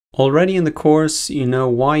Already in the course, you know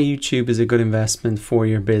why YouTube is a good investment for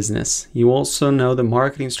your business. You also know the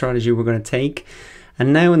marketing strategy we're going to take.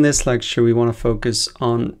 And now in this lecture, we want to focus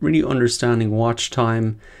on really understanding watch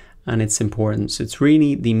time and its importance. It's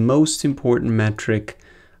really the most important metric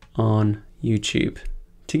on YouTube.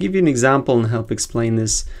 To give you an example and help explain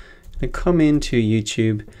this, I'm going to come into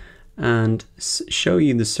YouTube and show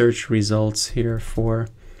you the search results here for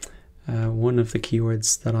one of the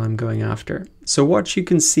keywords that I'm going after. So what you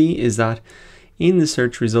can see is that in the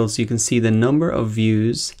search results, you can see the number of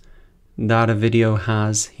views that a video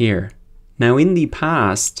has here. Now in the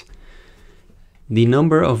past, the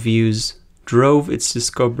number of views drove its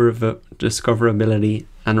discoverability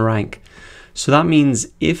and rank. So that means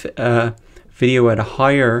if a video had a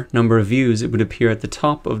higher number of views, it would appear at the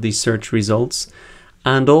top of the search results,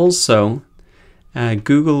 and also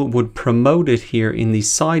Google would promote it here in the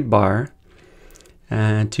sidebar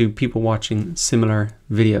to people watching similar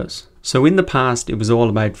videos. So in the past, it was all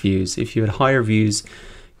about views. If you had higher views,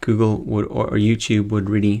 Google would or YouTube would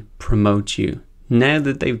really promote you. Now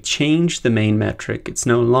that they've changed the main metric, it's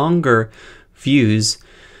no longer views.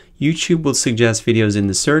 YouTube will suggest videos in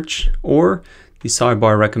the search or the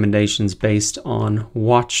sidebar recommendations based on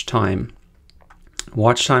watch time.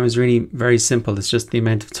 Watch time is really very simple. It's just the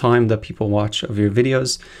amount of time that people watch of your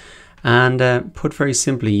videos. And put very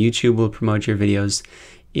simply, YouTube will promote your videos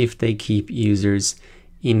if they keep users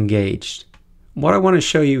engaged. What I want to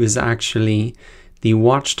show you is actually the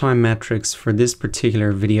watch time metrics for this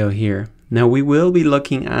particular video here. Now we will be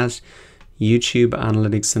looking at YouTube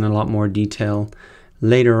analytics in a lot more detail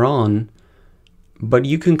later on, but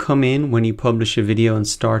you can come in when you publish a video and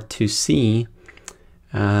start to see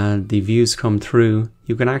the views come through.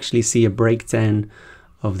 You can actually see a breakdown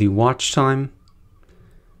of the watch time.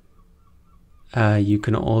 You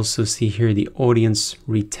can also see here the audience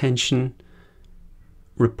retention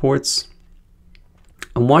reports.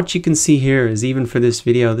 And what you can see here is, even for this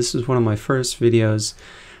video, this is one of my first videos,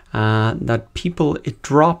 that it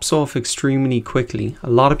drops off extremely quickly. A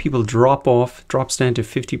lot of people drops down to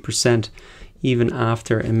 50% even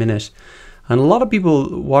after a minute. And a lot of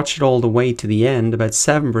people watch it all the way to the end, about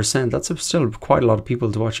 7%. That's still quite a lot of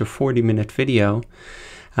people to watch a 40-minute video.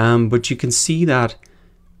 But you can see that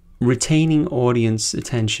retaining audience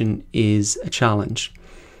attention is a challenge.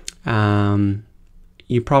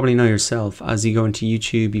 You probably know yourself, as you go into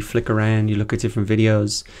YouTube, you flick around, you look at different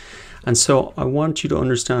videos. And so I want you to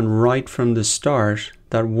understand right from the start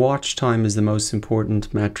that watch time is the most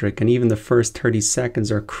important metric. And even the first 30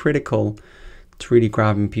 seconds are critical to really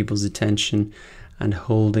grabbing people's attention and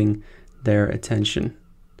holding their attention.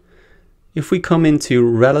 If we come into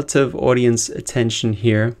relative audience attention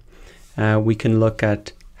here, we can look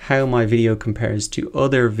at how my video compares to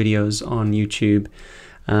other videos on YouTube,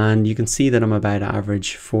 and you can see that I'm about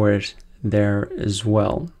average for it there as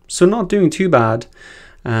well. So not doing too bad.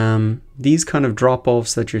 These kind of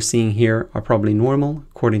drop-offs that you're seeing here are probably normal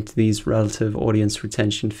according to these relative audience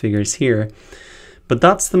retention figures here. But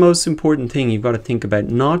that's the most important thing you've got to think about,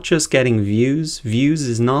 not just getting views. Views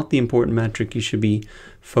is not the important metric you should be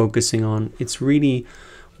focusing on. It's really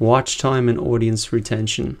watch time and audience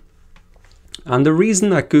retention. And the reason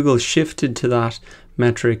that Google shifted to that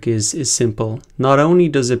metric is simple. Not only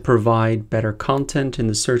does it provide better content in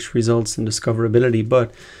the search results and discoverability,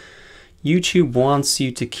 but YouTube wants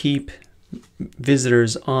you to keep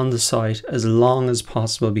visitors on the site as long as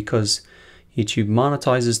possible, because YouTube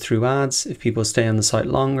monetizes through ads. If people stay on the site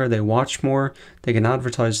longer, they watch more, they can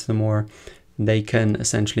advertise to them more, they can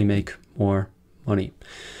essentially make more money.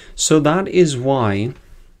 So that is why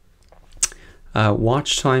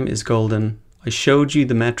watch time is golden. I showed you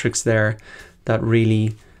the metrics there that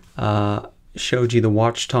really showed you the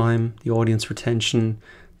watch time, the audience retention.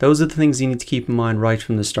 Those are the things you need to keep in mind right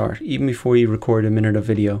from the start, even before you record a minute of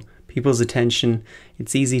video. People's attention,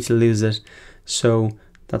 it's easy to lose it. So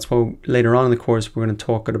that's why later on in the course, we're going to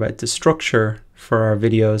talk about the structure for our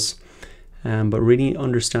videos, but really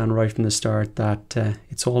understand right from the start that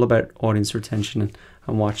it's all about audience retention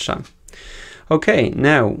and watch time. Okay,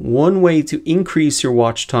 now one way to increase your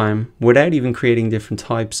watch time without even creating different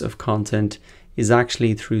types of content is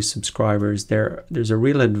actually through subscribers. There's a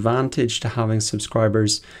real advantage to having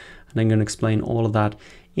subscribers, and I'm going to explain all of that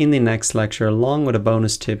in the next lecture, along with a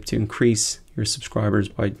bonus tip to increase your subscribers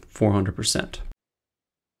by 400%.